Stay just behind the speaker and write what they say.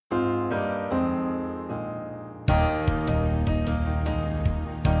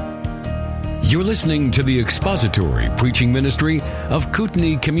You're listening to the expository preaching ministry of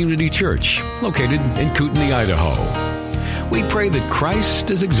Kootenai Community Church, located in Kootenai, Idaho. We pray that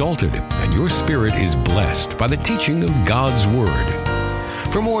Christ is exalted and your spirit is blessed by the teaching of God's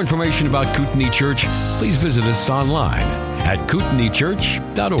Word. For more information about Kootenai Church, please visit us online at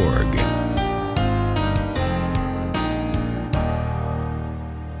kootenaichurch.org.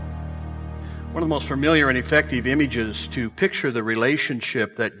 One of the most familiar and effective images to picture the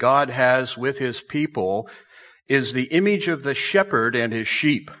relationship that God has with His people is the image of the shepherd and his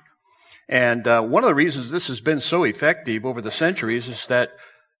sheep. And one of the reasons this has been so effective over the centuries is that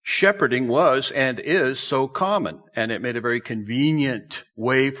shepherding was and is so common. And it made a very convenient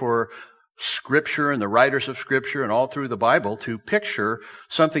way for Scripture and the writers of Scripture and all through the Bible to picture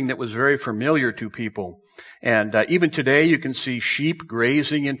something that was very familiar to people. And even today you can see sheep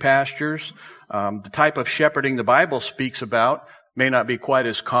grazing in pastures. The type of shepherding the Bible speaks about may not be quite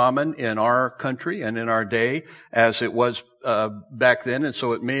as common in our country and in our day as it was back then, and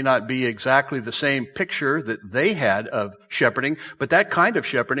so it may not be exactly the same picture that they had of shepherding, but that kind of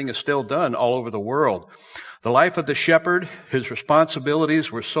shepherding is still done all over the world. The life of the shepherd, his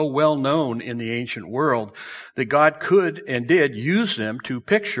responsibilities were so well known in the ancient world that God could and did use them to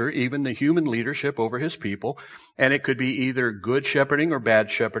picture even the human leadership over His people, and it could be either good shepherding or bad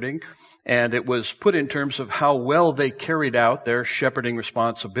shepherding. And it was put in terms of how well they carried out their shepherding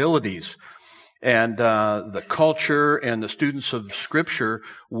responsibilities. And the culture and the students of Scripture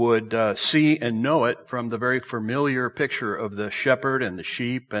would see and know it from the very familiar picture of the shepherd and the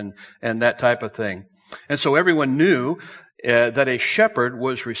sheep and that type of thing. And so everyone knew that a shepherd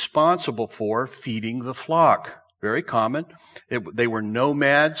was responsible for feeding the flock. Very common. They were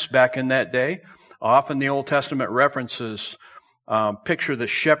nomads back in that day. Often the Old Testament references picture the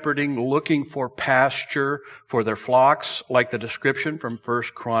shepherding looking for pasture for their flocks, like the description from 1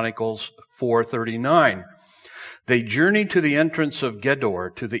 Chronicles 4:39. They journeyed to the entrance of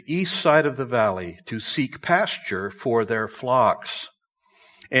Gedor, to the east side of the valley, to seek pasture for their flocks.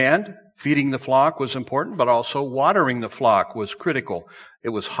 And feeding the flock was important, but also watering the flock was critical. It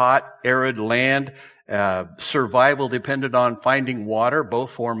was hot, arid land. Survival depended on finding water,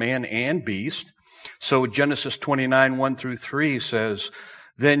 both for man and beast. So Genesis 29, 1-3 says,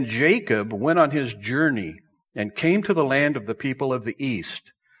 Then Jacob went on his journey and came to the land of the people of the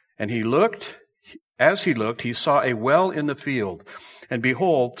east. And as he looked, he saw a well in the field. And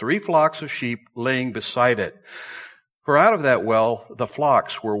behold, 3 flocks of sheep laying beside it. For out of that well the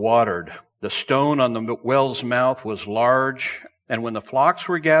flocks were watered. The stone on the well's mouth was large. And when the flocks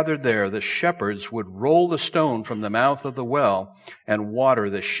were gathered there, the shepherds would roll the stone from the mouth of the well and water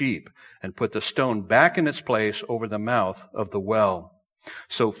the sheep, and put the stone back in its place over the mouth of the well.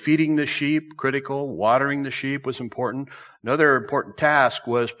 So feeding the sheep, critical. Watering the sheep was important. Another important task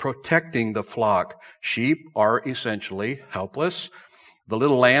was protecting the flock. Sheep are essentially helpless. The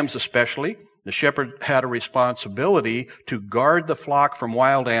little lambs especially. The shepherd had a responsibility to guard the flock from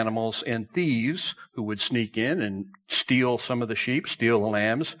wild animals and thieves who would sneak in and steal some of the sheep, steal the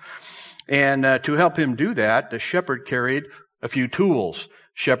lambs. And to help him do that, the shepherd carried a few tools.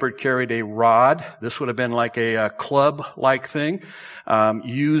 Shepherd carried a rod. This would have been like a club-like thing.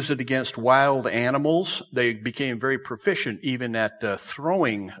 Used it against wild animals. They became very proficient even at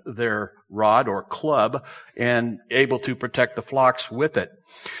throwing their rod or club and able to protect the flocks with it.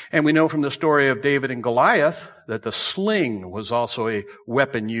 And we know from the story of David and Goliath that the sling was also a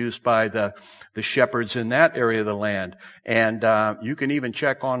weapon used by the shepherds in that area of the land. And you can even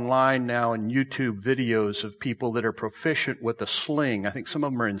check online now in YouTube videos of people that are proficient with the sling. I think some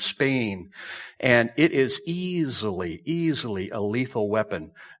of them are in Spain. And it is easily a lethal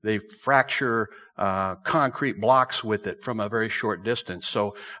weapon. They fracture concrete blocks with it from a very short distance.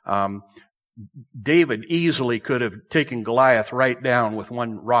 So David easily could have taken Goliath right down with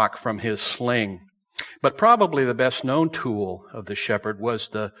one rock from his sling. But probably the best known tool of the shepherd was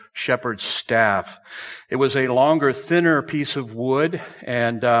the shepherd's staff. It was a longer, thinner piece of wood,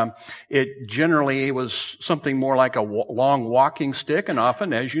 and it generally was something more like a long walking stick, and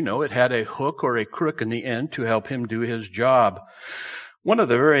often, as you know, it had a hook or a crook in the end to help him do his job. One of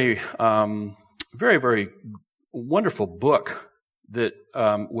the very wonderful book that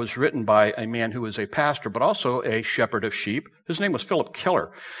was written by a man who was a pastor, but also a shepherd of sheep. His name was Philip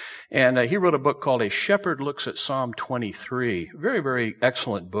Keller. And he wrote a book called A Shepherd Looks at Psalm 23. Very, very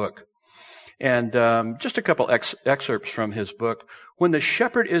excellent book. And just a couple excerpts from his book. When the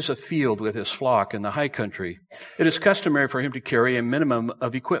shepherd is afield with his flock in the high country, it is customary for him to carry a minimum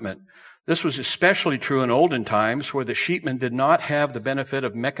of equipment. This was especially true in olden times where the sheepmen did not have the benefit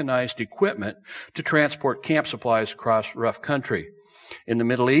of mechanized equipment to transport camp supplies across rough country. In the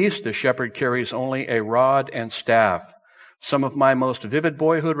Middle East, the shepherd carries only a rod and staff. Some of my most vivid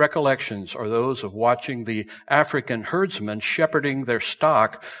boyhood recollections are those of watching the African herdsmen shepherding their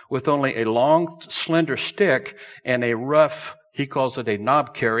stock with only a long, slender stick and a rough, he calls it a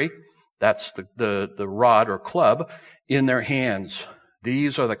knob carry, that's the rod or club, in their hands.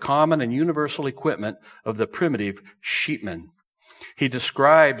 These are the common and universal equipment of the primitive sheepman. He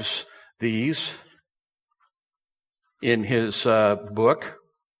describes these in his book.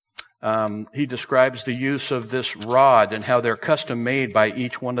 He describes the use of this rod and how they're custom made by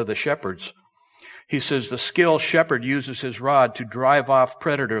each one of the shepherds. He says the skilled shepherd uses his rod to drive off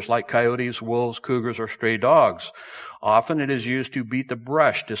predators like coyotes, wolves, cougars, or stray dogs. Often it is used to beat the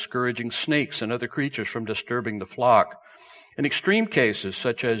brush, discouraging snakes and other creatures from disturbing the flock. In extreme cases,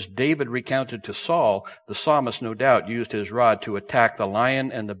 such as David recounted to Saul, the psalmist no doubt used his rod to attack the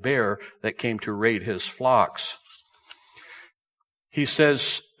lion and the bear that came to raid his flocks. He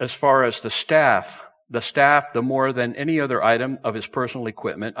says, as far as the staff, the more than any other item of his personal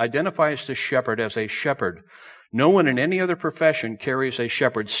equipment, identifies the shepherd as a shepherd. No one in any other profession carries a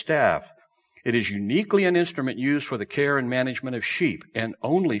shepherd's staff. It is uniquely an instrument used for the care and management of sheep, and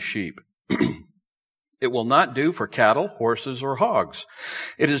only sheep. It will not do for cattle, horses, or hogs.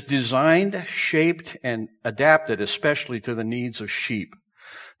 It is designed, shaped, and adapted especially to the needs of sheep.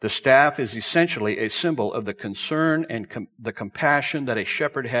 The staff is essentially a symbol of the concern and the compassion that a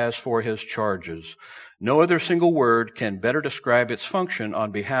shepherd has for his charges. No other single word can better describe its function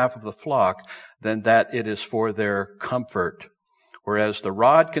on behalf of the flock than that it is for their comfort. Whereas the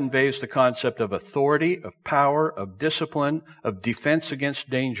rod conveys the concept of authority, of power, of discipline, of defense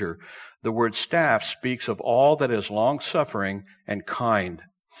against danger, the word staff speaks of all that is long-suffering and kind.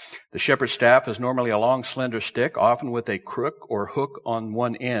 The shepherd's staff is normally a long, slender stick, often with a crook or hook on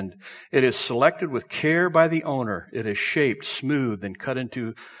one end. It is selected with care by the owner. It is shaped, smoothed, and cut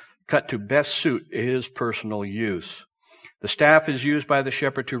to best suit his personal use. The staff is used by the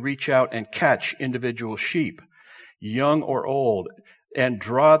shepherd to reach out and catch individual sheep, young or old, and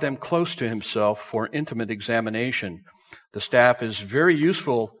draw them close to himself for intimate examination. The staff is very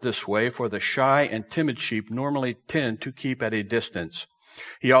useful this way, for the shy and timid sheep normally tend to keep at a distance.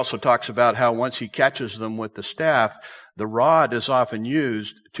 He also talks about how once he catches them with the staff, the rod is often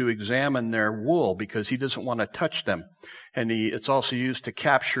used to examine their wool because he doesn't want to touch them. And it's also used to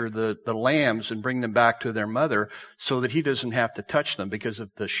capture the lambs and bring them back to their mother so that he doesn't have to touch them. Because if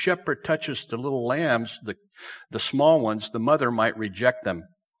the shepherd touches the little lambs, the small ones, the mother might reject them.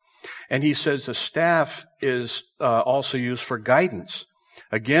 And he says the staff is also used for guidance.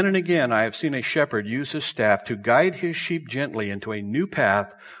 Again and again, I have seen a shepherd use his staff to guide his sheep gently into a new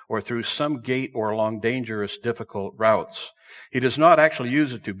path or through some gate or along dangerous, difficult routes. He does not actually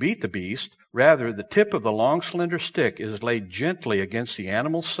use it to beat the beast. Rather, the tip of the long, slender stick is laid gently against the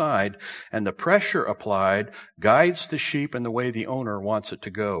animal's side, and the pressure applied guides the sheep in the way the owner wants it to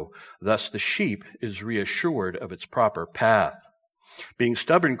go. Thus, the sheep is reassured of its proper path. Being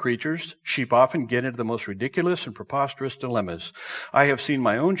stubborn creatures, sheep often get into the most ridiculous and preposterous dilemmas. I have seen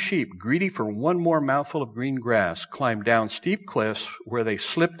my own sheep, greedy for one more mouthful of green grass, climb down steep cliffs where they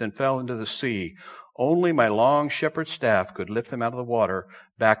slipped and fell into the sea. Only my long shepherd's staff could lift them out of the water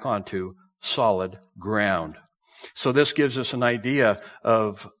back onto solid ground. So this gives us an idea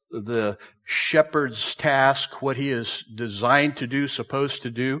of the shepherd's task, what he is designed to do, supposed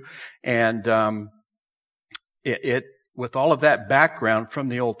to do, and with all of that background from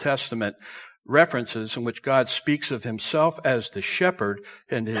the Old Testament references in which God speaks of himself as the shepherd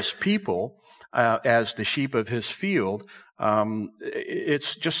and his people as the sheep of his field,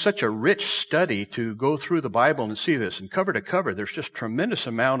 it's just such a rich study to go through the Bible and see this. And cover to cover, there's just tremendous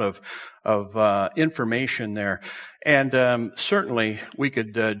amount of information there. And certainly we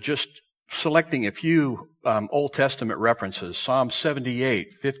could just selecting a few Old Testament references, Psalm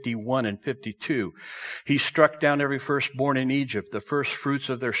 78, 51, and 52. He struck down every firstborn in Egypt, the first fruits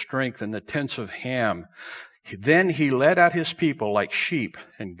of their strength in the tents of Ham. Then he led out his people like sheep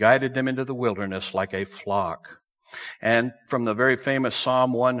and guided them into the wilderness like a flock. And from the very famous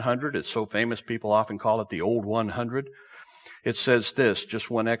Psalm 100, it's so famous people often call it the Old 100, it says this,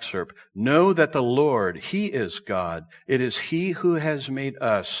 just one excerpt. Know that the Lord, He is God. It is He who has made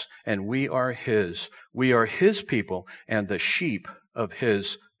us, and we are His. We are His people and the sheep of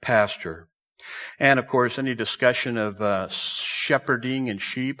His pasture. And of course, any discussion of shepherding and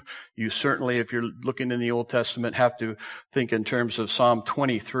sheep, you certainly, if you're looking in the Old Testament, have to think in terms of Psalm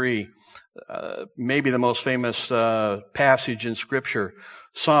 23, maybe the most famous passage in Scripture.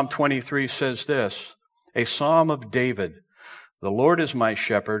 Psalm 23 says this, a psalm of David. The Lord is my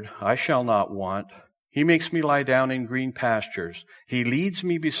shepherd, I shall not want. He makes me lie down in green pastures. He leads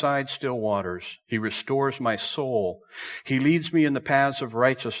me beside still waters. He restores my soul. He leads me in the paths of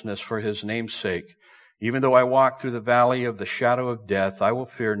righteousness for his name's sake. Even though I walk through the valley of the shadow of death, I will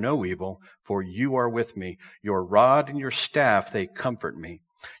fear no evil, for you are with me. Your rod and your staff, they comfort me.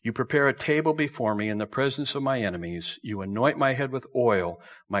 You prepare a table before me in the presence of my enemies. You anoint my head with oil.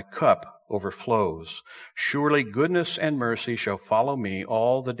 My cup overflows. Surely goodness and mercy shall follow me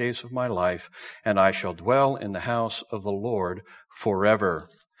all the days of my life, and I shall dwell in the house of the Lord forever.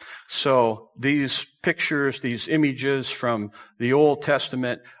 So these pictures, these images from the Old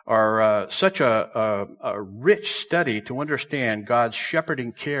Testament are such a rich study to understand God's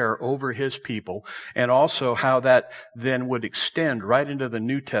shepherding care over his people, and also how that then would extend right into the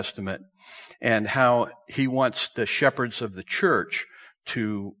New Testament, and how he wants the shepherds of the church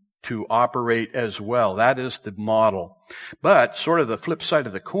to operate as well. That is the model. But sort of the flip side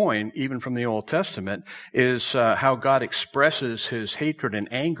of the coin, even from the Old Testament, is how God expresses his hatred and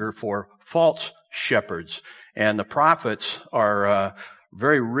anger for false shepherds. And the prophets are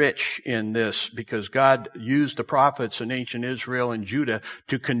very rich in this, because God used the prophets in ancient Israel and Judah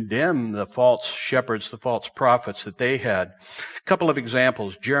to condemn the false shepherds, the false prophets that they had. A couple of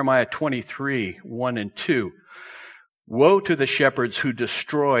examples. Jeremiah 23, 1 and 2. Woe to the shepherds who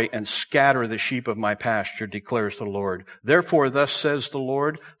destroy and scatter the sheep of my pasture, declares the Lord. Therefore, thus says the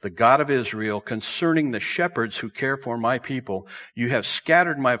Lord, the God of Israel, concerning the shepherds who care for my people, you have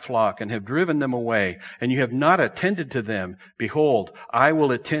scattered my flock and have driven them away, and you have not attended to them. Behold, I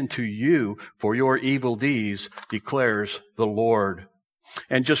will attend to you for your evil deeds, declares the Lord.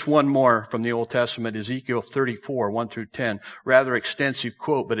 And just one more from the Old Testament, Ezekiel 34, 1 through 10. Rather extensive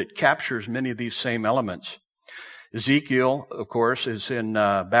quote, but it captures many of these same elements. Ezekiel, of course, is in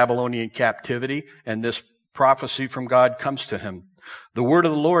Babylonian captivity, and this prophecy from God comes to him. The word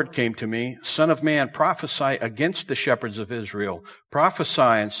of the Lord came to me, Son of man, prophesy against the shepherds of Israel. Prophesy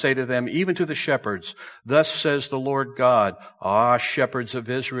and say to them, even to the shepherds, thus says the Lord God, Ah, shepherds of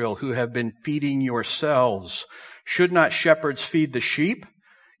Israel, who have been feeding yourselves. Should not shepherds feed the sheep?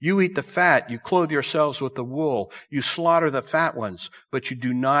 You eat the fat, you clothe yourselves with the wool, you slaughter the fat ones, but you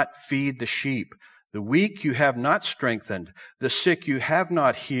do not feed the sheep. The weak you have not strengthened, the sick you have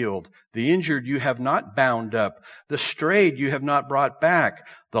not healed, the injured you have not bound up, the strayed you have not brought back,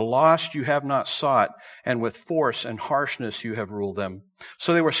 the lost you have not sought, and with force and harshness you have ruled them.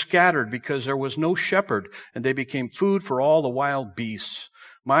 So they were scattered because there was no shepherd, and they became food for all the wild beasts.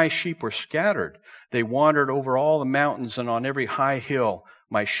 My sheep were scattered. They wandered over all the mountains and on every high hill.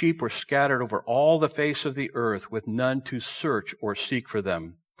 My sheep were scattered over all the face of the earth, with none to search or seek for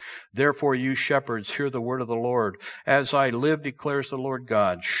them. Therefore, you shepherds, hear the word of the Lord. As I live, declares the Lord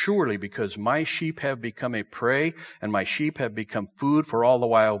God, surely because my sheep have become a prey, and my sheep have become food for all the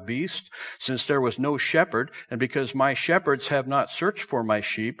wild beasts, since there was no shepherd, and because my shepherds have not searched for my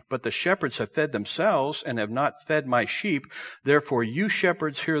sheep, but the shepherds have fed themselves, and have not fed my sheep, therefore you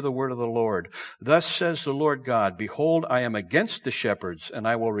shepherds, hear the word of the Lord. Thus says the Lord God, behold, I am against the shepherds, and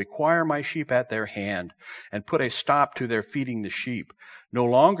I will require my sheep at their hand, and put a stop to their feeding the sheep. No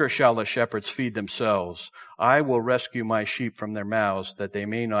longer shall the shepherds feed themselves. I will rescue my sheep from their mouths, that they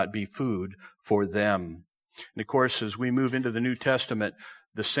may not be food for them. And of course, as we move into the New Testament,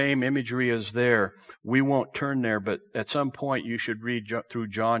 the same imagery is there. We won't turn there, but at some point you should read through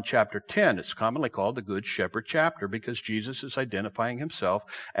John chapter 10. It's commonly called the Good Shepherd chapter, because Jesus is identifying himself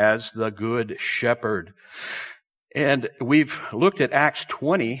as the Good Shepherd. And we've looked at Acts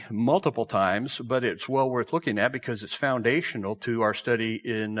 20 multiple times, but it's well worth looking at because it's foundational to our study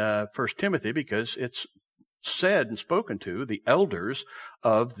in 1 Timothy, because it's said and spoken to the elders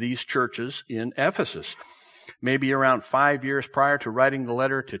of these churches in Ephesus. Maybe around 5 years prior to writing the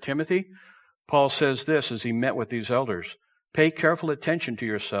letter to Timothy, Paul says this as he met with these elders. Pay careful attention to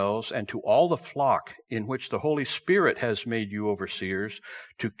yourselves and to all the flock in which the Holy Spirit has made you overseers,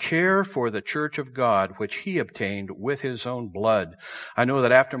 to care for the church of God, which he obtained with his own blood. I know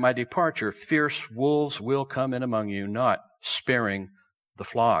that after my departure, fierce wolves will come in among you, not sparing the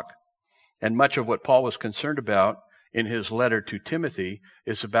flock. And much of what Paul was concerned about in his letter to Timothy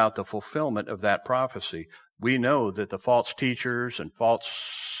is about the fulfillment of that prophecy. We know that the false teachers and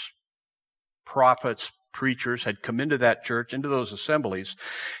false prophets, preachers had come into that church, into those assemblies,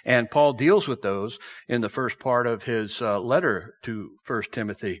 and Paul deals with those in the first part of his letter to 1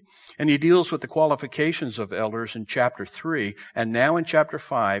 Timothy. And he deals with the qualifications of elders in chapter 3, and now in chapter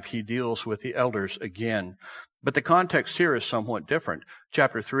 5 he deals with the elders again. But the context here is somewhat different.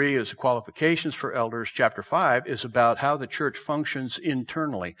 Chapter 3 is the qualifications for elders. Chapter 5 is about how the church functions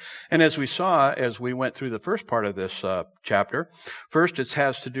internally. And as we saw, as we went through the first part of this chapter, first it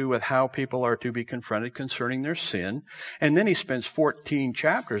has to do with how people are to be confronted concerning their sin. And then he spends 14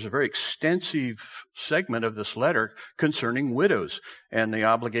 chapters, a very extensive segment of this letter concerning widows and the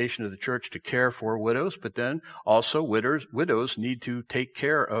obligation of the church to care for widows. But then also widows need to take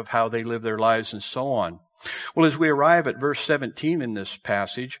care of how they live their lives and so on. Well, as we arrive at verse 17 in this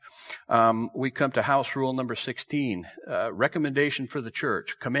passage, we come to house rule number 16, recommendation for the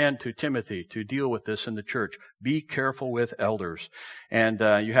church, command to Timothy to deal with this in the church. Be careful with elders. And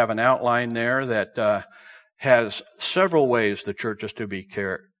you have an outline there that has several ways the church is to be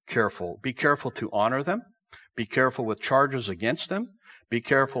careful. Be careful to honor them. Be careful with charges against them. Be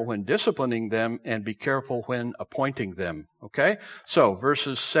careful when disciplining them, and be careful when appointing them. Okay? So,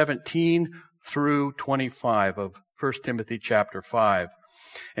 verses 17 through 25 of 1 Timothy chapter 5.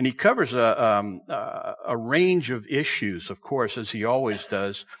 And he covers a range of issues, of course, as he always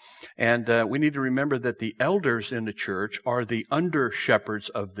does. And we need to remember that the elders in the church are the under-shepherds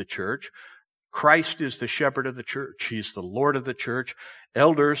of the church. Christ is the shepherd of the church. He's the Lord of the church.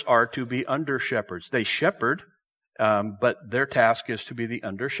 Elders are to be under-shepherds. They shepherd, but their task is to be the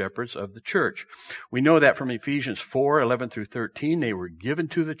under-shepherds of the church. We know that from Ephesians 4, 11 through 13. They were given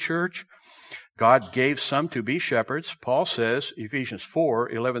to the church. God gave some to be shepherds. Paul says, Ephesians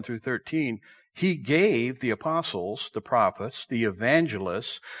 4, 11 through 13, he gave the apostles, the prophets, the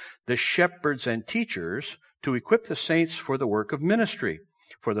evangelists, the shepherds and teachers to equip the saints for the work of ministry,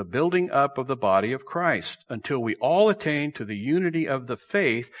 for the building up of the body of Christ, until we all attain to the unity of the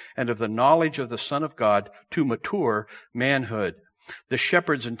faith and of the knowledge of the Son of God, to mature manhood. The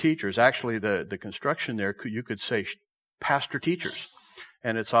shepherds and teachers, actually the construction there, you could say pastor teachers.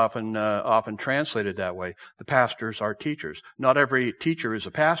 And it's often translated that way. The pastors are teachers. Not every teacher is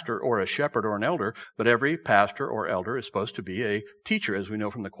a pastor or a shepherd or an elder, but every pastor or elder is supposed to be a teacher, as we know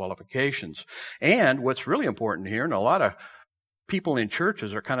from the qualifications. And what's really important here, and a lot of people in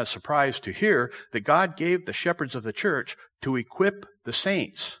churches are kind of surprised to hear, that God gave the shepherds of the church to equip the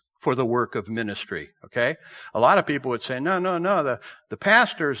saints for the work of ministry, okay? A lot of people would say, no, the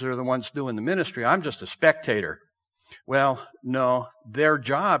pastors are the ones doing the ministry. I'm just a spectator. Well, no, their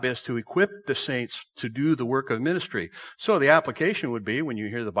job is to equip the saints to do the work of ministry. So the application would be when you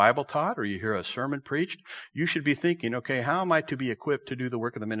hear the Bible taught or you hear a sermon preached, you should be thinking, okay, how am I to be equipped to do the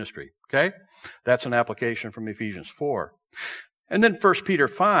work of the ministry? Okay? That's an application from Ephesians 4. And then 1 Peter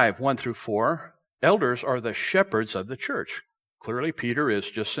 5, 1 through 4, elders are the shepherds of the church. Clearly, Peter is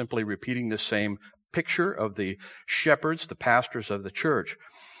just simply repeating the same picture of the shepherds, the pastors of the church.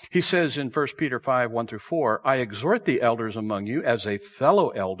 He says in 1 Peter 5, 1 through 4, I exhort the elders among you as a fellow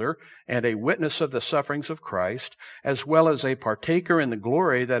elder and a witness of the sufferings of Christ, as well as a partaker in the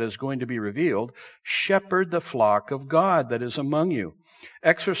glory that is going to be revealed. Shepherd the flock of God that is among you,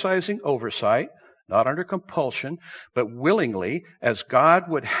 exercising oversight, not under compulsion, but willingly, as God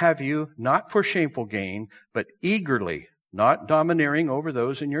would have you, not for shameful gain, but eagerly, not domineering over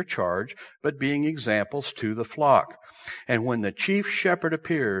those in your charge, but being examples to the flock. And when the chief shepherd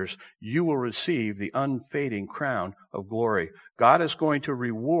appears, you will receive the unfading crown of glory. God is going to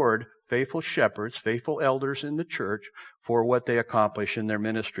reward faithful shepherds, faithful elders in the church for what they accomplish in their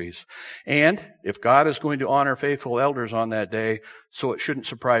ministries. And if God is going to honor faithful elders on that day, so it shouldn't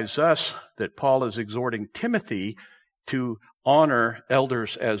surprise us that Paul is exhorting Timothy to honor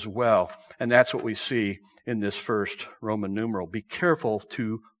elders as well. And that's what we see in this first Roman numeral. Be careful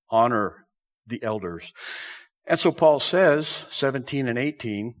to honor the elders. And so Paul says, 17 and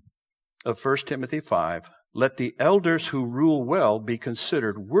 18 of 1 Timothy 5, let the elders who rule well be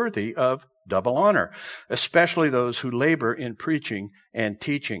considered worthy of double honor, especially those who labor in preaching and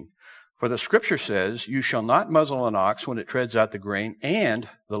teaching. For the scripture says, you shall not muzzle an ox when it treads out the grain, and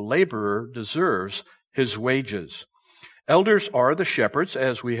the laborer deserves his wages. Elders are the shepherds,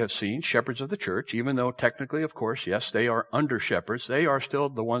 as we have seen, shepherds of the church, even though technically, of course, yes, they are under shepherds. They are still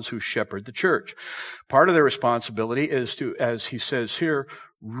the ones who shepherd the church. Part of their responsibility is to, as he says here,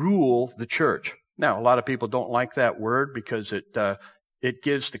 rule the church. Now, a lot of people don't like that word because it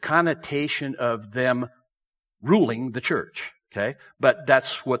gives the connotation of them ruling the church. Okay? But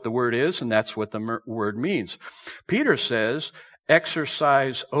that's what the word is, and that's what the word means. Peter says,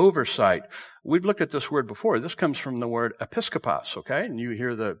 exercise oversight. We've looked at this word before. This comes from the word episkopos, okay? And you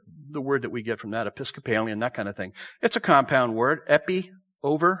hear the word that we get from that, Episcopalian, that kind of thing. It's a compound word, epi,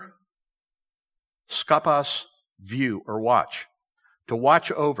 over, skopos, view or watch. To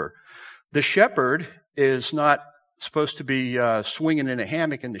watch over. The shepherd is not supposed to be swinging in a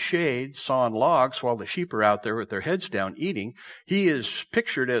hammock in the shade, sawing logs while the sheep are out there with their heads down eating. He is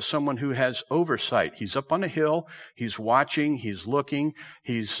pictured as someone who has oversight. He's up on a hill, he's watching, he's looking,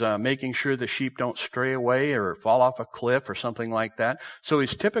 he's making sure the sheep don't stray away or fall off a cliff or something like that. So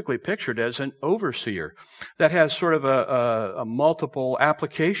he's typically pictured as an overseer. That has sort of a multiple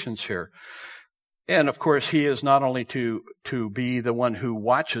applications here. And of course, he is not only to be the one who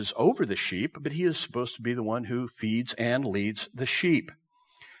watches over the sheep, but he is supposed to be the one who feeds and leads the sheep.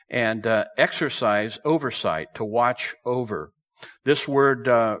 And exercise oversight, to watch over. This word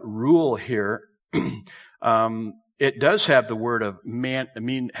rule here, it does have the word of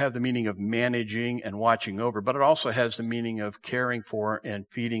have the meaning of managing and watching over, but it also has the meaning of caring for and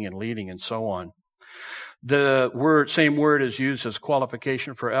feeding and leading and so on. The same word is used as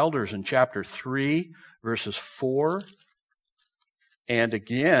qualification for elders in chapter 3, verses 4, and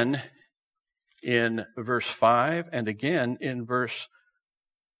again in verse 5, and again in verse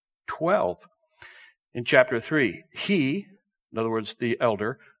 12. In chapter 3, he, in other words, the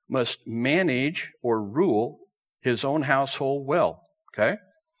elder, must manage or rule his own household well. Okay?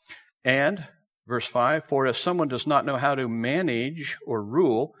 And verse 5, for if someone does not know how to manage or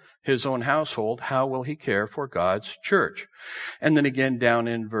rule his own household, how will he care for God's church? And then again down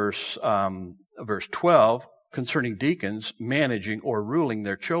in verse 12, concerning deacons managing or ruling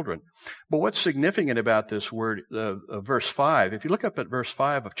their children. But what's significant about this word, verse 5, if you look up at verse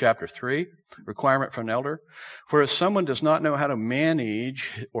 5 of chapter 3, requirement for an elder, for if someone does not know how to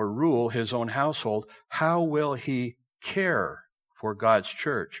manage or rule his own household, how will he care for God's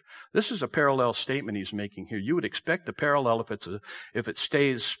church? This is a parallel statement he's making here. You would expect the parallel, if it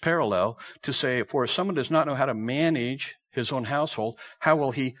stays parallel, to say, for if someone does not know how to manage his own household, how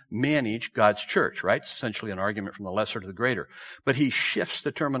will he manage God's church, right? It's essentially an argument from the lesser to the greater. But he shifts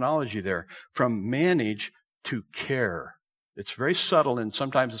the terminology there from manage to care. It's very subtle, and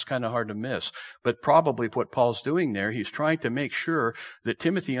sometimes it's kind of hard to miss. But probably what Paul's doing there, he's trying to make sure that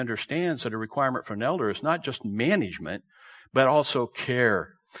Timothy understands that a requirement for an elder is not just management, but also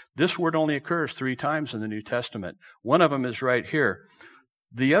care. This word only occurs 3 times in the New Testament. One of them is right here.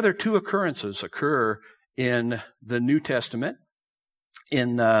 The other 2 occurrences occur in the New Testament,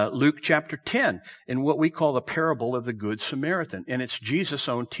 in Luke chapter 10, in what we call the parable of the Good Samaritan. And it's Jesus'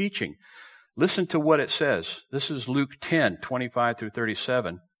 own teaching. Listen to what it says. This is Luke 10, 25 through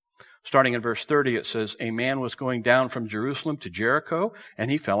 37. Starting in verse 30, it says, a man was going down from Jerusalem to Jericho,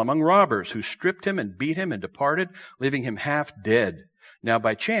 and he fell among robbers, who stripped him and beat him and departed, leaving him half dead. Now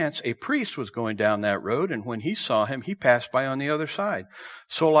by chance, a priest was going down that road, and when he saw him, he passed by on the other side.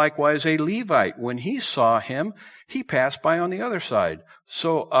 So likewise a Levite, when he saw him, he passed by on the other side.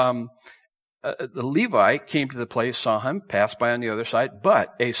 So the Levite came to the place, saw him, passed by on the other side,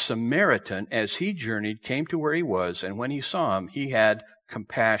 but a Samaritan, as he journeyed, came to where he was, and when he saw him, he had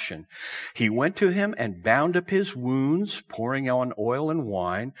compassion. He went to him and bound up his wounds, pouring on oil and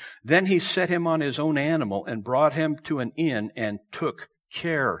wine. Then he set him on his own animal and brought him to an inn and took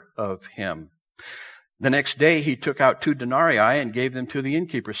care of him. The next day he took out 2 denarii and gave them to the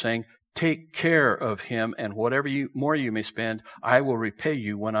innkeeper, saying, take care of him, and whatever more you may spend, I will repay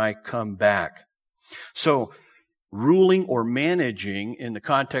you when I come back. So ruling or managing in the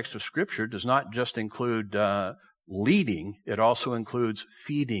context of Scripture does not just include leading, it also includes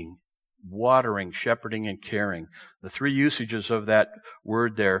feeding, watering, shepherding, and caring. The 3 usages of that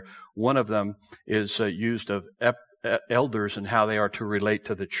word there, one of them is used of elders and how they are to relate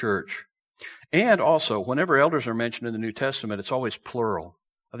to the church. And also, whenever elders are mentioned in the New Testament, it's always plural.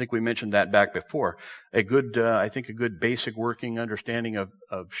 I think we mentioned that back before. I think a good basic working understanding of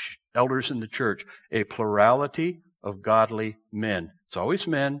elders in the church, a plurality of godly men. It's always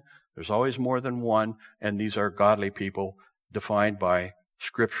men. There's always more than one, and these are godly people defined by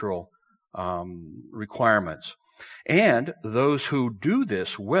scriptural requirements. And those who do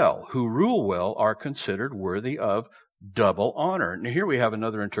this well, who rule well, are considered worthy of double honor. Now here we have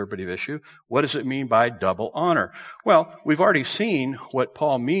another interpretive issue. What does it mean by double honor? Well, we've already seen what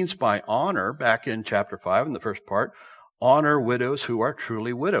Paul means by honor back in chapter 5 in the first part. Honor widows who are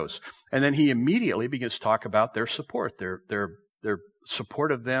truly widows. And then he immediately begins to talk about their support, their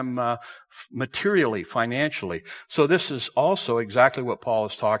support of them materially, financially. So this is also exactly what Paul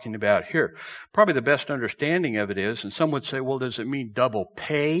is talking about here. Probably the best understanding of it is, and some would say, well, does it mean double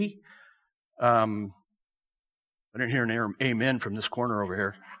pay? I didn't hear an amen from this corner over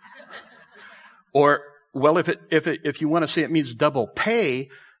here. Or, well, if you want to say it means double pay,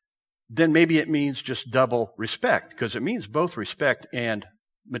 then maybe it means just double respect, because it means both respect and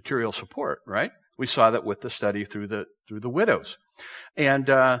material support, right? We saw that with the study through the widows. And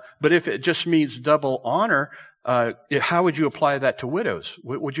but if it just means double honor, How would you apply that to widows?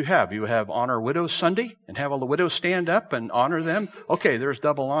 What would you have? You would have Honor Widows Sunday and have all the widows stand up and honor them? Okay, there's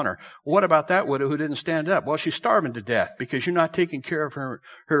double honor. What about that widow who didn't stand up? Well, she's starving to death because you're not taking care of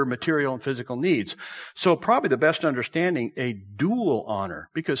her material and physical needs. So probably the best understanding, a dual honor,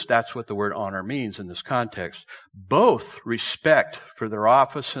 because that's what the word honor means in this context. Both respect for their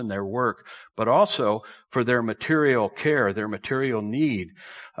office and their work, but also for their material care, their material need.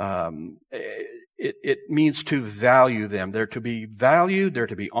 It means to value them. They're to be valued, they're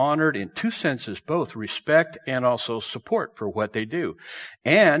to be honored in two senses, both respect and also support for what they do.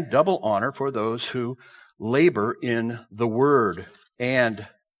 And double honor for those who labor in the word, and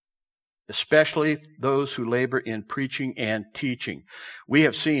especially those who labor in preaching and teaching. We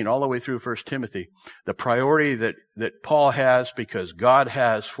have seen all the way through 1 Timothy the priority that Paul has, because God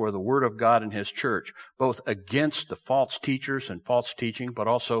has, for the Word of God in His church, both against the false teachers and false teaching, but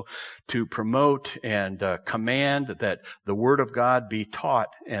also to promote and command that the Word of God be taught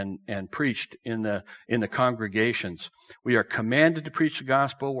and preached in the congregations. We are commanded to preach the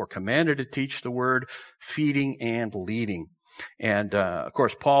gospel. We're commanded to teach the Word, feeding and leading. And, of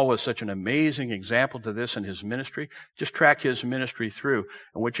course, Paul was such an amazing example to this in his ministry. Just track his ministry through,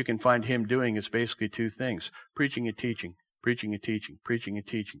 and what you can find him doing is basically two things: preaching and teaching, preaching and teaching, preaching and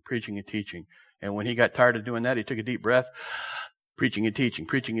teaching, preaching and teaching. And when he got tired of doing that, he took a deep breath, preaching and teaching,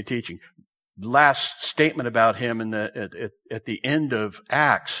 preaching and teaching. Last statement about him at the end of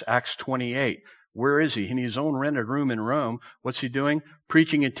Acts 28. Where is he? In his own rented room in Rome. What's he doing?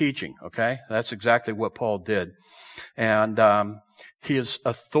 Preaching and teaching. Okay? That's exactly what Paul did. And his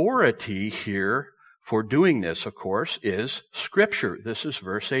authority here for doing this, of course, is Scripture. This is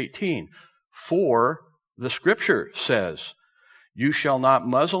verse 18. For the Scripture says, "You shall not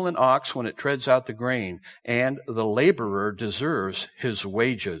muzzle an ox when it treads out the grain, and the laborer deserves his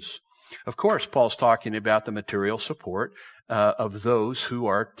wages." Of course, Paul's talking about the material support of those who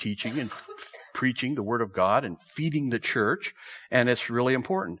are teaching and preaching the Word of God and feeding the church, and it's really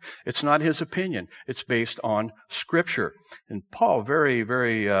important. It's not his opinion. It's based on Scripture. And Paul, very,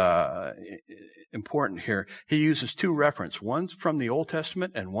 very important here, he uses two references. One's from the Old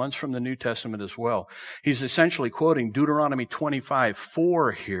Testament and one's from the New Testament as well. He's essentially quoting Deuteronomy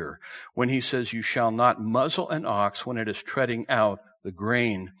 25:4 here when he says, "You shall not muzzle an ox when it is treading out the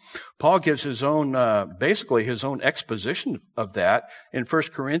grain." Paul gives his own, basically his own exposition of that in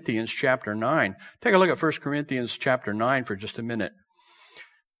 1 Corinthians chapter 9. Take a look at 1 Corinthians chapter 9 for just a minute.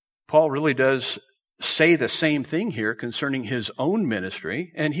 Paul really does say the same thing here concerning his own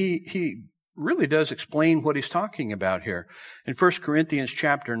ministry, and he really does explain what he's talking about here. In 1 Corinthians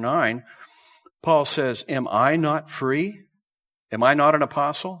chapter 9, Paul says, "Am I not free? Am I not an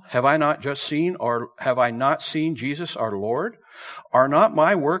apostle? Have I not just seen, or have I not seen Jesus our Lord? Are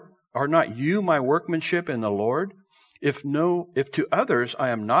not you my workmanship in the Lord? If to others I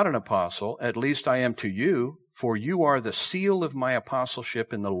am not an apostle, at least I am to you, for you are the seal of my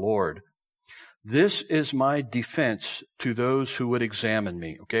apostleship in the Lord. This is my defense to those who would examine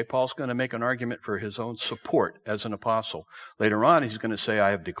me." Okay, Paul's going to make an argument for his own support as an apostle. Later on, he's going to say, "I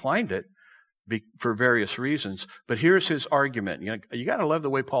have declined it for various reasons." But here's his argument. You got to love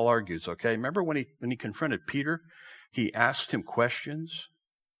the way Paul argues, okay? Remember when he confronted Peter? He asked him questions.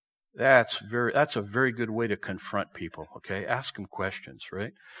 That's a very good way to confront people, okay? Ask them questions,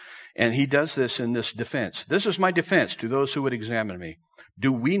 right? And he does this in this defense. "This is my defense to those who would examine me.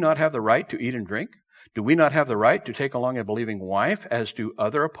 Do we not have the right to eat and drink? Do we not have the right to take along a believing wife, as do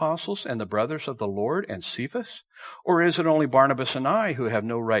other apostles and the brothers of the Lord and Cephas? Or is it only Barnabas and I who have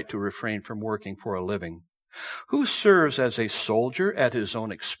no right to refrain from working for a living? Who serves as a soldier at his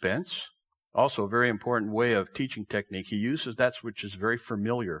own expense?" Also a very important way of teaching technique. He uses that which is very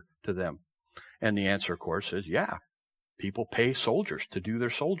familiar to them. And the answer, of course, is, yeah, people pay soldiers to do their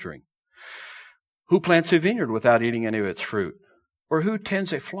soldiering. "Who plants a vineyard without eating any of its fruit? Or who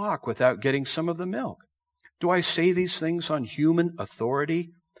tends a flock without getting some of the milk? Do I say these things on human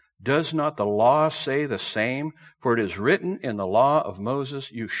authority? Does not the law say the same? For it is written in the law of Moses,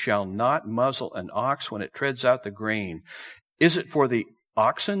 'You shall not muzzle an ox when it treads out the grain.' Is it for the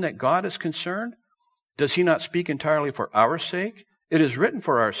oxen that God is concerned? Does he not speak entirely for our sake? It is written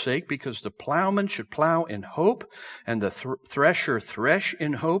for our sake, because the plowman should plow in hope, and the thresher thresh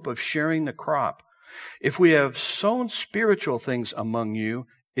in hope of sharing the crop. If we have sown spiritual things among you,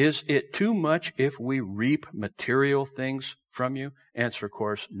 is it too much if we reap material things from you?" Answer, of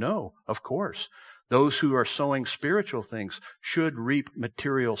course, no, of course. Those who are sowing spiritual things should reap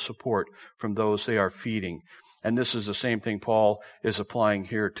material support from those they are feeding. And this is the same thing Paul is applying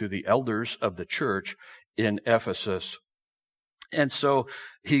here to the elders of the church in Ephesus. And so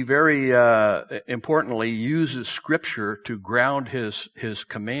he very importantly uses Scripture to ground his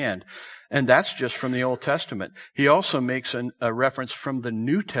command. And that's just from the Old Testament. He also makes a reference from the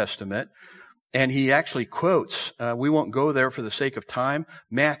New Testament, and he actually quotes, we won't go there for the sake of time,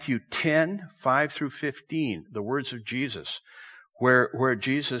 Matthew 10, 5 through 15, the words of Jesus, where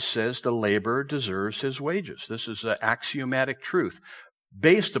Jesus says the laborer deserves his wages. This is an axiomatic truth,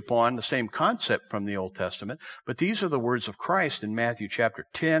 based upon the same concept from the Old Testament. But these are the words of Christ in Matthew chapter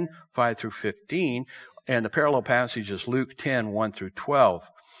 10, 5 through 15. And the parallel passage is Luke 10, 1 through 12.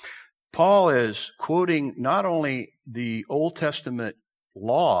 Paul is quoting not only the Old Testament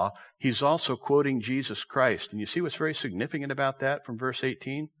law, he's also quoting Jesus Christ. And you see what's very significant about that from verse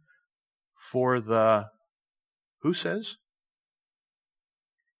 18? For the, who says?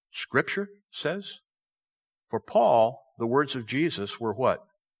 Scripture says. For Paul, the words of Jesus were what?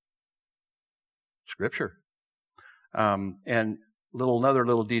 Scripture. And another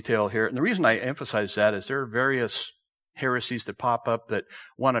little detail here. And the reason I emphasize that is there are various heresies that pop up that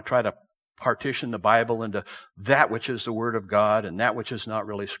want to try to partition the Bible into that which is the Word of God and that which is not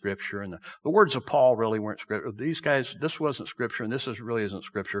really Scripture. And the words of Paul really weren't Scripture. These guys, this wasn't Scripture and this really isn't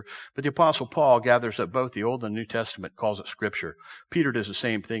Scripture. But the Apostle Paul gathers up both the Old and New Testament, calls it Scripture. Peter does the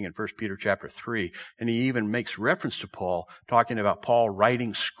same thing in 1 Peter chapter 3. And he even makes reference to Paul, talking about Paul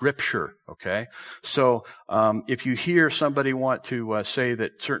writing Scripture. Okay? So, if you hear somebody want to say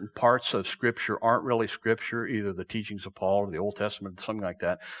that certain parts of Scripture aren't really Scripture, either the teachings of Paul or the Old Testament, something like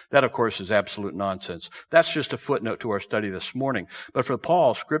that, that of course is absolute nonsense. That's just a footnote to our study this morning. But for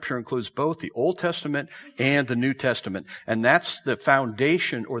Paul, Scripture includes both the Old Testament and the New Testament. And that's the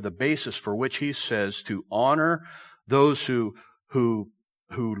foundation or the basis for which he says to honor those who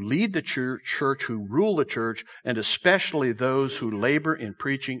lead the church, who rule the church, and especially those who labor in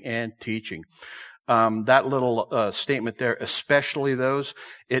preaching and teaching. That little statement there, especially those,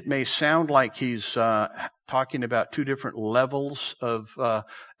 it may sound like he's talking about two different levels of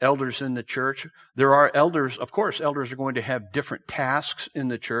elders in the church. There are elders, of course, elders are going to have different tasks in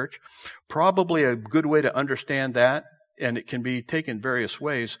the church. Probably a good way to understand that, and it can be taken various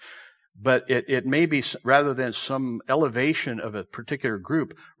ways, but it may be, rather than some elevation of a particular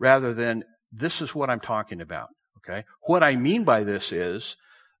group, rather than this is what I'm talking about, okay? What I mean by this is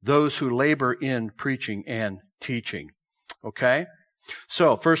those who labor in preaching and teaching, okay?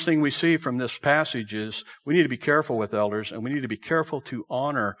 So, first thing we see from this passage is we need to be careful with elders, and we need to be careful to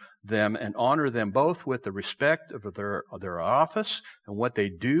honor them, and honor them both with the respect of their office and what they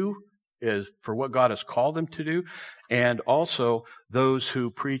do is for what God has called them to do, and also those who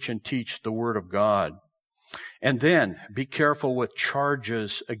preach and teach the Word of God. And then be careful with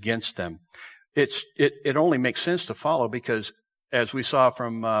charges against them. It only makes sense to follow because, as we saw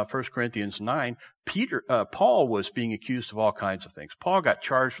from 1 Corinthians 9, Paul was being accused of all kinds of things. Paul got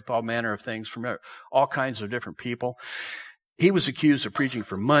charged with all manner of things from all kinds of different people. He was accused of preaching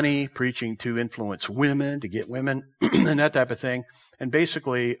for money, preaching to influence women, to get women, and that type of thing. And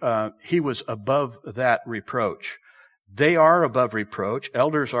basically, he was above that reproach. They are above reproach.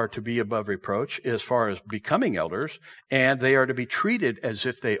 Elders are to be above reproach as far as becoming elders, and they are to be treated as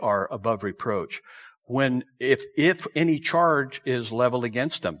if they are above reproach if any charge is leveled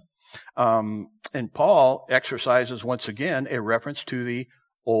against them. And Paul exercises once again a reference to the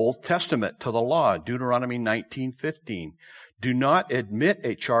Old Testament, to the law, Deuteronomy 19:15. Do not admit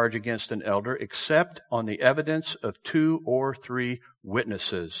a charge against an elder except on the evidence of 2 or 3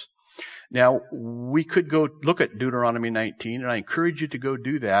 witnesses. Now, we could go look at Deuteronomy 19, and I encourage you to go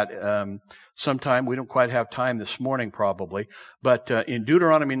do that sometime. We don't quite have time this morning probably, but in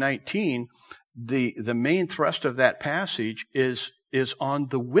Deuteronomy 19, the main thrust of that passage is on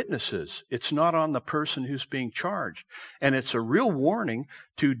the witnesses. It's not on the person who's being charged. And it's a real warning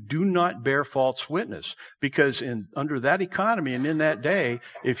to do not bear false witness. Because under that economy and in that day,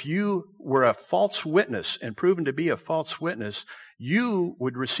 if you were a false witness and proven to be a false witness, you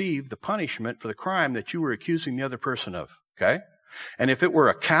would receive the punishment for the crime that you were accusing the other person of. Okay? And if it were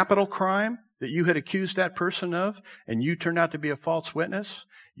a capital crime that you had accused that person of, and you turned out to be a false witness,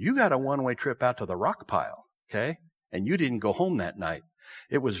 you got a one-way trip out to the rock pile. Okay? And you didn't go home that night.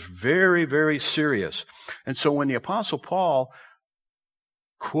 It was very, very serious. And so when the Apostle Paul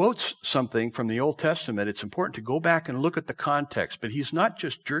quotes something from the Old Testament, it's important to go back and look at the context. But he's not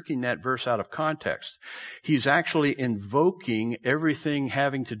just jerking that verse out of context. He's actually invoking everything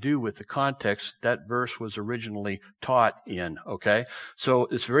having to do with the context that verse was originally taught in, okay? So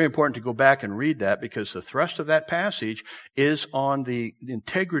it's very important to go back and read that because the thrust of that passage is on the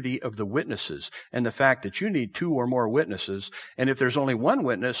integrity of the witnesses and the fact that you need 2 or more witnesses. And if there's only one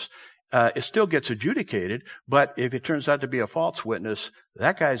witness, it still gets adjudicated, but if it turns out to be a false witness,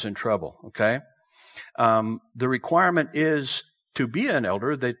 that guy's in trouble, okay? The requirement is to be an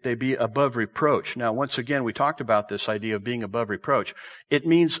elder that they be above reproach. Now, once again, we talked about this idea of being above reproach. It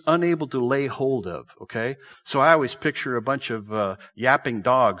means unable to lay hold of, okay? So I always picture a bunch of yapping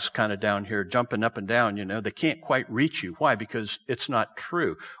dogs kind of down here jumping up and down, you know. They can't quite reach you. Why? Because it's not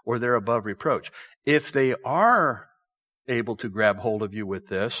true, or they're above reproach. If they are able to grab hold of you with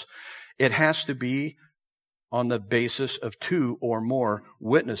this, it has to be on the basis of 2 or more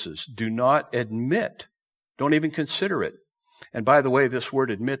witnesses. Do not admit. Don't even consider it. And by the way, this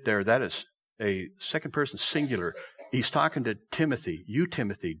word admit there, that is a second person singular. He's talking to Timothy. You,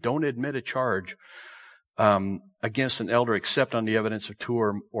 Timothy, don't admit a charge against an elder except on the evidence of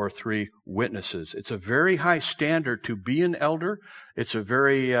 2 or 3 witnesses. It's a very high standard to be an elder. It's a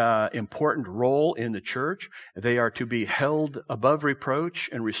very important role in the church. They are to be held above reproach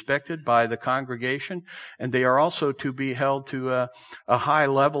and respected by the congregation, and they are also to be held to a high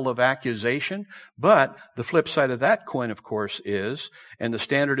level of accusation. But the flip side of that coin, of course, is, and the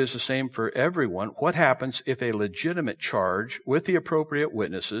standard is the same for everyone, what happens if a legitimate charge with the appropriate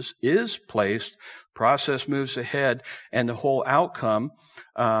witnesses is placed, process moves ahead, and the whole outcome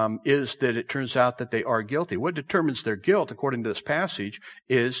is that it turns out that they are guilty. What determines their guilt, according to this passage,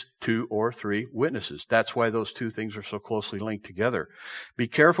 is 2 or 3 witnesses. That's why those 2 things are so closely linked together. Be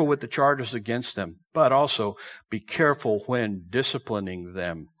careful with the charges against them, but also be careful when disciplining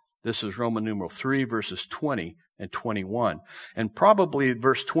them. This is Roman numeral 3, verses 20 and 21. And probably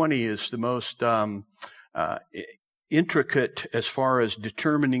verse 20 is the most intricate as far as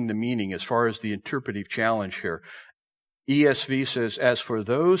determining the meaning, as far as the interpretive challenge here. ESV says, as for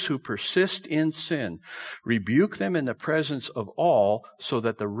those who persist in sin, rebuke them in the presence of all, so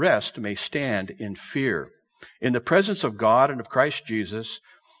that the rest may stand in fear. In the presence of God and of Christ Jesus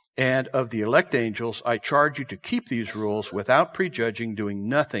and of the elect angels, I charge you to keep these rules without prejudging, doing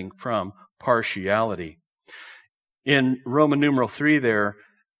nothing from partiality. In Roman numeral 3 there,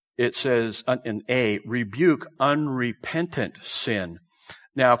 it says in A, rebuke unrepentant sin.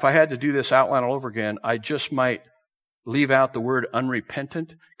 Now, if I had to do this outline all over again, I just might leave out the word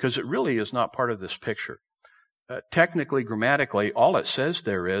unrepentant, because it really is not part of this picture. Technically, grammatically, all it says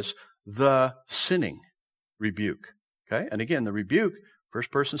there is the sinning rebuke. Okay? And again, the rebuke,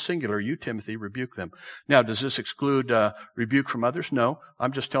 first person singular, you, Timothy, rebuke them. Now, does this exclude rebuke from others? No.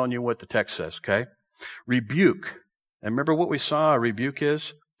 I'm just telling you what the text says, okay? Rebuke. And remember what we saw a rebuke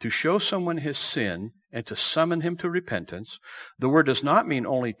is? To show someone his sin and to summon him to repentance. The word does not mean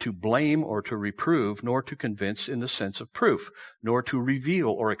only to blame or to reprove, nor to convince in the sense of proof, nor to reveal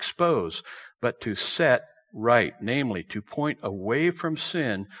or expose, but to set right, namely to point away from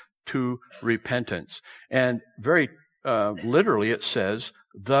sin to repentance. And very literally it says,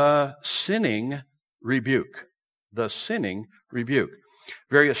 the sinning rebuke. The sinning rebuke.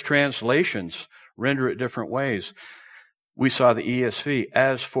 Various translations render it different ways. We saw the ESV,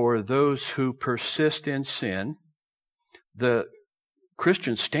 as for those who persist in sin. The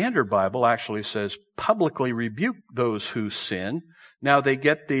Christian Standard Bible actually says, publicly rebuke those who sin. Now they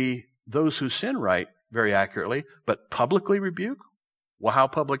get those who sin right very accurately, but publicly rebuke? Well, how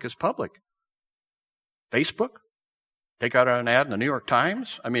public is public? Facebook? Take out an ad in the New York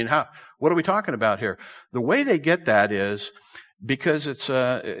Times? I mean, what are we talking about here? The way they get that is, because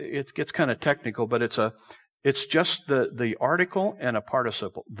it gets kind of technical, but it's just the article and a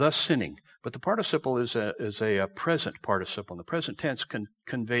participle, the sinning. But the participle is a present participle. And the present tense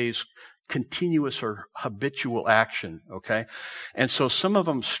conveys continuous or habitual action, okay? And so some of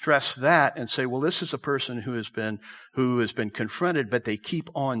them stress that and say, well, this is a person who has been confronted, but they keep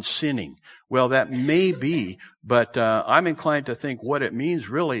on sinning. Well, that may be, but I'm inclined to think what it means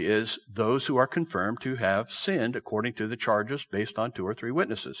really is those who are confirmed to have sinned according to the charges based on 2 or 3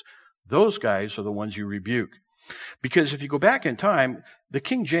 witnesses. Those guys are the ones you rebuke. Because if you go back in time, the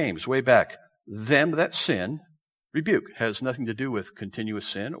King James, way back, them that sin, rebuke, has nothing to do with continuous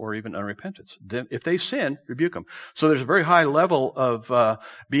sin or even unrepentance. Then, if they sin, rebuke them. So there's a very high level of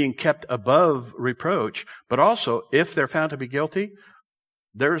being kept above reproach, but also, if they're found to be guilty,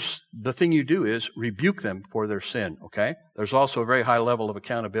 there's the thing you do is rebuke them for their sin, okay? There's also a very high level of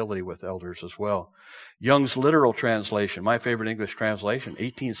accountability with elders as well. Young's literal translation, my favorite English translation,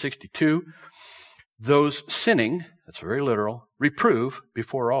 1862, those sinning, that's very literal, reprove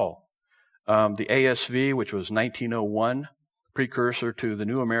before all. The ASV, which was 1901, precursor to the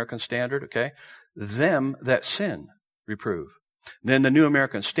New American Standard, okay? Them that sin, reprove. Then the New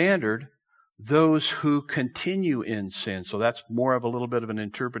American Standard, those who continue in sin. So that's more of a little bit of an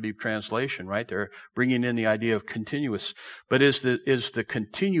interpretive translation, right? They're bringing in the idea of continuous. But is the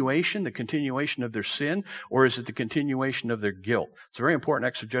continuation of their sin, or is it the continuation of their guilt? It's a very important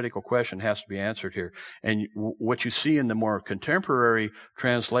exegetical question that has to be answered here. And what you see in the more contemporary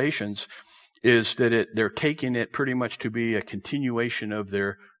translations is that they're taking it pretty much to be a continuation of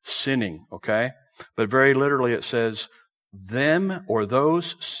their sinning, okay? But very literally it says, them or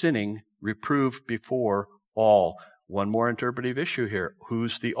those sinning reproved before all. One more interpretive issue here.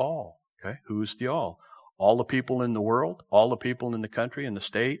 Who's the all? Okay, who's the all? All the people in the world, all the people in the country, in the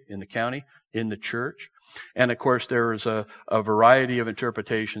state, in the county, in the church. And of course, there is a variety of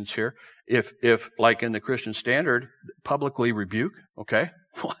interpretations here. If like in the Christian Standard, publicly rebuke, okay,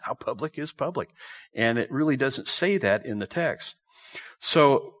 well, how public is public? And it really doesn't say that in the text.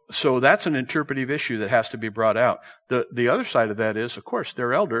 So that's an interpretive issue that has to be brought out. The other side of that is, of course,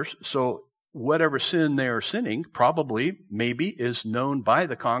 they're elders, so whatever sin they are sinning probably, maybe, is known by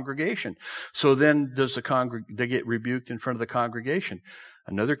the congregation. So then they get rebuked in front of the congregation.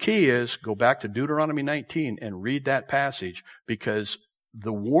 Another key is go back to Deuteronomy 19 and read that passage, because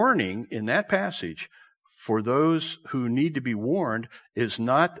the warning in that passage for those who need to be warned is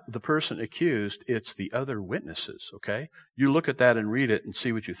not the person accused, it's the other witnesses, okay? You look at that and read it and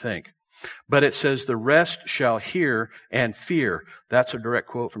see what you think. But it says, the rest shall hear and fear. That's a direct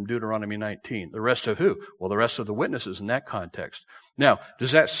quote from Deuteronomy 19. The rest of who? Well, the rest of the witnesses in that context. Now,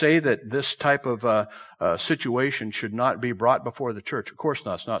 does that say that this type of situation should not be brought before the church? Of course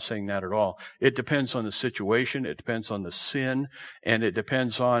not. It's not saying that at all. It depends on the situation. It depends on the sin. And it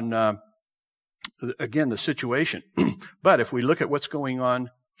depends on again, the situation. But if we look at what's going on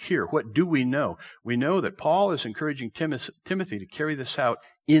here, what do we know? We know that Paul is encouraging Timothy to carry this out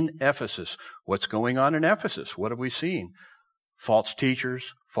in Ephesus. What's going on in Ephesus? What have we seen? False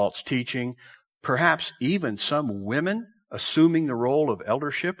teachers, false teaching, perhaps even some women assuming the role of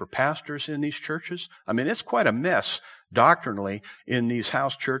eldership or pastors in these churches. I mean, it's quite a mess doctrinally in these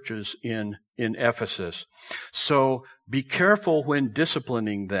house churches in Ephesus. So be careful when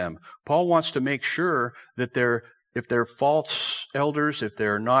disciplining them. Paul wants to make sure that if they're false elders, if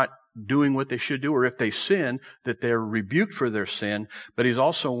they're not doing what they should do, or if they sin, that they're rebuked for their sin. But he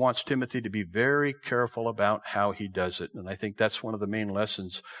also wants Timothy to be very careful about how he does it. And I think that's one of the main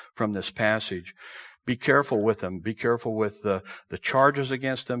lessons from this passage. Be careful with them. Be careful with the charges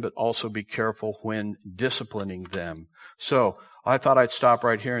against them, but also be careful when disciplining them. So I thought I'd stop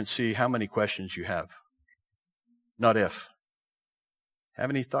right here and see how many questions you have. Not if.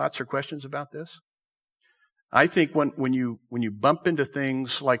 Have any thoughts or questions about this? I think when you bump into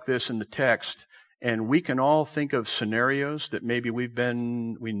things like this in the text, and we can all think of scenarios that maybe we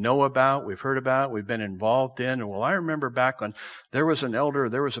know about, we've heard about, we've been involved in, and well, I remember back when there was an elder,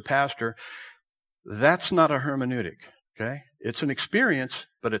 there was a pastor. That's not a hermeneutic, okay? It's an experience,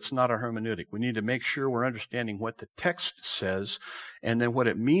 but it's not a hermeneutic. We need to make sure we're understanding what the text says, and then what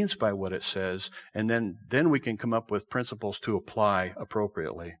it means by what it says, and then we can come up with principles to apply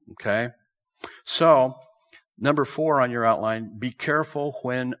appropriately, okay? So, number 4 on your outline, be careful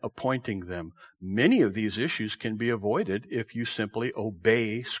when appointing them. Many of these issues can be avoided if you simply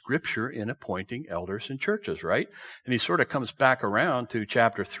obey Scripture in appointing elders in churches, right? And he sort of comes back around to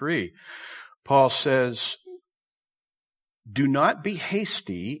chapter 3. Paul says, do not be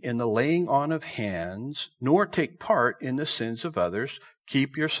hasty in the laying on of hands, nor take part in the sins of others.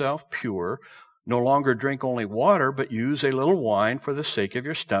 Keep yourself pure. No longer drink only water, but use a little wine for the sake of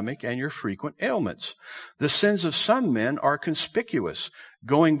your stomach and your frequent ailments. The sins of some men are conspicuous,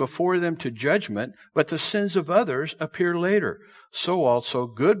 going before them to judgment, but the sins of others appear later. So also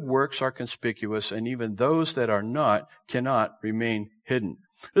good works are conspicuous, and even those that are not cannot remain hidden.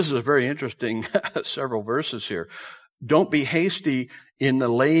 This is a very interesting several verses here. Don't be hasty in the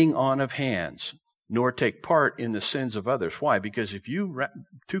laying on of hands, nor take part in the sins of others. Why? Because if you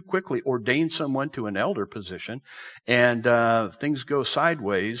too quickly ordain someone to an elder position and things go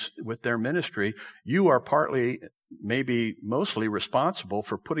sideways with their ministry, you are partly, maybe mostly responsible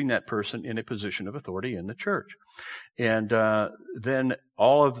for putting that person in a position of authority in the church. And then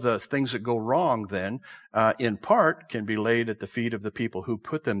all of the things that go wrong then, in part, can be laid at the feet of the people who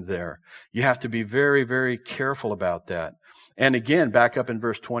put them there. You have to be very, very careful about that. And again, back up in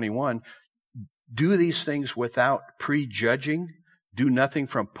verse 21, do these things without prejudging. Do nothing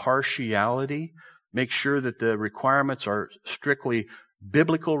from partiality. Make sure that the requirements are strictly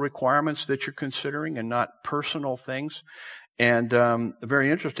biblical requirements that you're considering and not personal things. And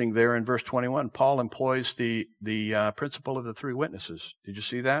very interesting there in verse 21, Paul employs the principle of the 3 witnesses. Did you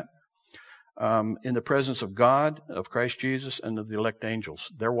see that? in the presence of God, of Christ Jesus, and of the elect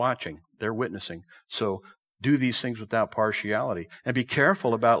angels. They're watching. They're witnessing. So do these things without partiality. And be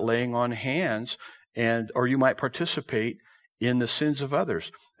careful about laying on hands, or you might participate in the sins of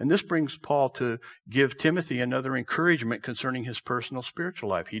others. And this brings Paul to give Timothy another encouragement concerning his personal spiritual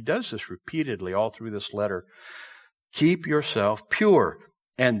life. He does this repeatedly all through this letter. Keep yourself pure.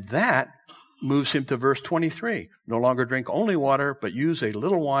 And that moves him to verse 23. No longer drink only water, but use a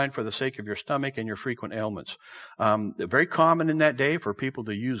little wine for the sake of your stomach and your frequent ailments. Very common in that day for people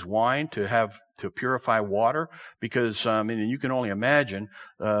to use wine to purify water, because you can only imagine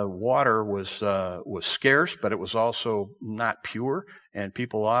water was scarce, but it was also not pure, and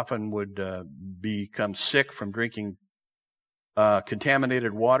people often would become sick from drinking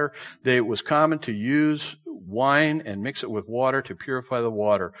contaminated water. It was common to use wine and mix it with water to purify the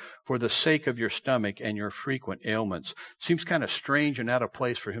water for the sake of your stomach and your frequent ailments. Seems kind of strange and out of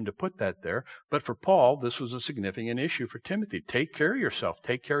place for him to put that there, but for Paul, this was a significant issue for Timothy. Take care of yourself,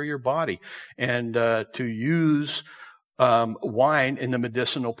 take care of your body, and to use wine in the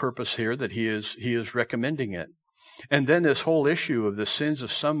medicinal purpose here that he is recommending it. And then this whole issue of the sins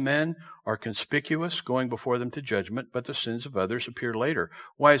of some men are conspicuous, going before them to judgment, but the sins of others appear later.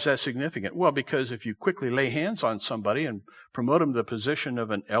 Why is that significant? Well, because if you quickly lay hands on somebody and promote them to the position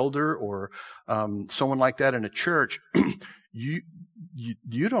of an elder or someone like that in a church, you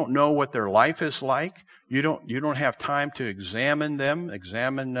don't know what their life is like. You don't have time to examine them,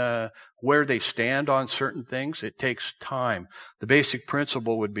 where they stand on certain things. It takes time. The basic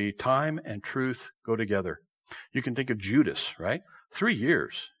principle would be time and truth go together. You can think of Judas, right? 3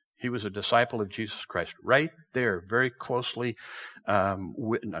 years. He was a disciple of Jesus Christ. Right there, very closely. Now,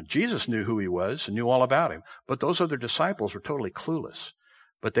 Jesus knew who he was and knew all about him. But those other disciples were totally clueless.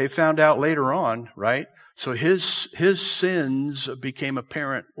 But they found out later on, right? So his sins became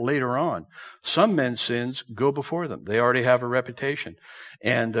apparent later on. Some men's sins go before them. They already have a reputation.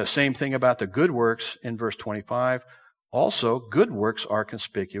 And the same thing about the good works in verse 25. Also, good works are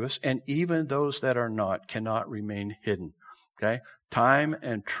conspicuous, and even those that are not cannot remain hidden. Okay? Time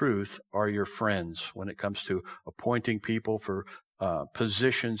and truth are your friends when it comes to appointing people for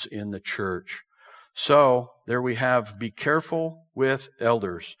positions in the church. So, there we have, be careful with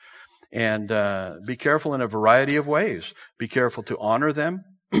elders. And be careful in a variety of ways. Be careful to honor them.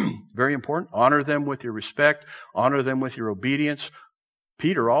 Very important. Honor them with your respect. Honor them with your obedience.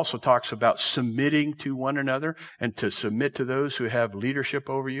 Peter also talks about submitting to one another and to submit to those who have leadership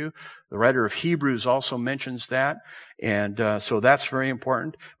over you. The writer of Hebrews also mentions that. And so that's very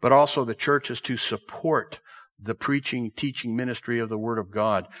important. But also the church is to support the preaching, teaching ministry of the Word of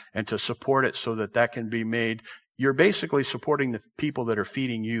God and to support it so that that can be made. You're basically supporting the people that are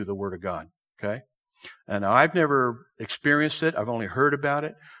feeding you the Word of God. Okay? And I've never experienced it. I've only heard about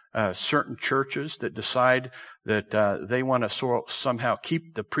it. Certain churches that decide that they want to somehow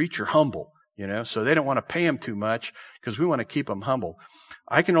keep the preacher humble, so they don't want to pay him too much because we want to keep him humble.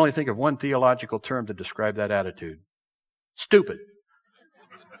 I can only think of one theological term to describe that attitude. Stupid.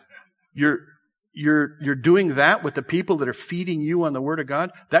 You're doing that with the people that are feeding you on the Word of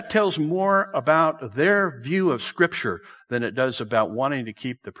God. That tells more about their view of Scripture than it does about wanting to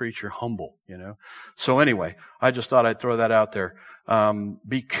keep the preacher humble, So anyway, I just thought I'd throw that out there.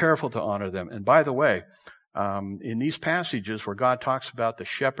 Be careful to honor them. And by the way, in these passages where God talks about the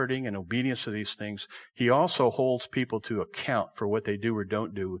shepherding and obedience to these things, He also holds people to account for what they do or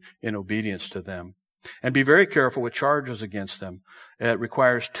don't do in obedience to them. And be very careful with charges against them. It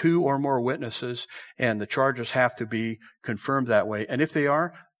requires 2 or more witnesses, and the charges have to be confirmed that way. And if they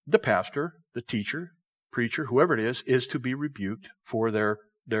are, the pastor, the teacher, preacher, whoever it is to be rebuked for their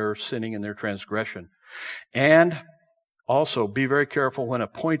sinning and their transgression. And also be very careful when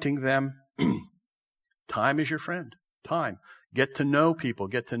appointing them. Time is your friend. Time. Get to know people.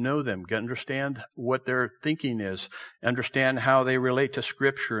 Get to know them. Understand what their thinking is. Understand how they relate to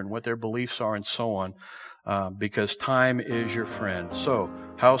Scripture and what their beliefs are and so on. Because time is your friend. So,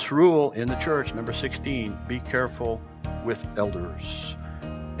 house rule in the church, number 16, be careful with elders.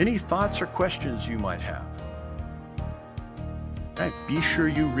 Any thoughts or questions you might have? Okay. Be sure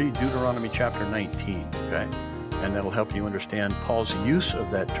you read Deuteronomy chapter 19, okay? And that'll help you understand Paul's use of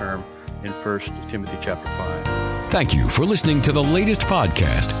that term in 1 Timothy chapter 5. Thank you for listening to the latest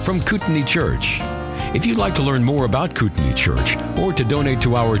podcast from Kootenai Church. If you'd like to learn more about Kootenai Church or to donate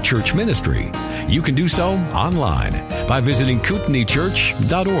to our church ministry, you can do so online by visiting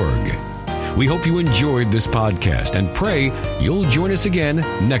kootenaichurch.org. We hope you enjoyed this podcast and pray you'll join us again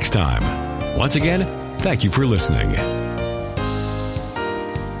next time. Once again, thank you for listening.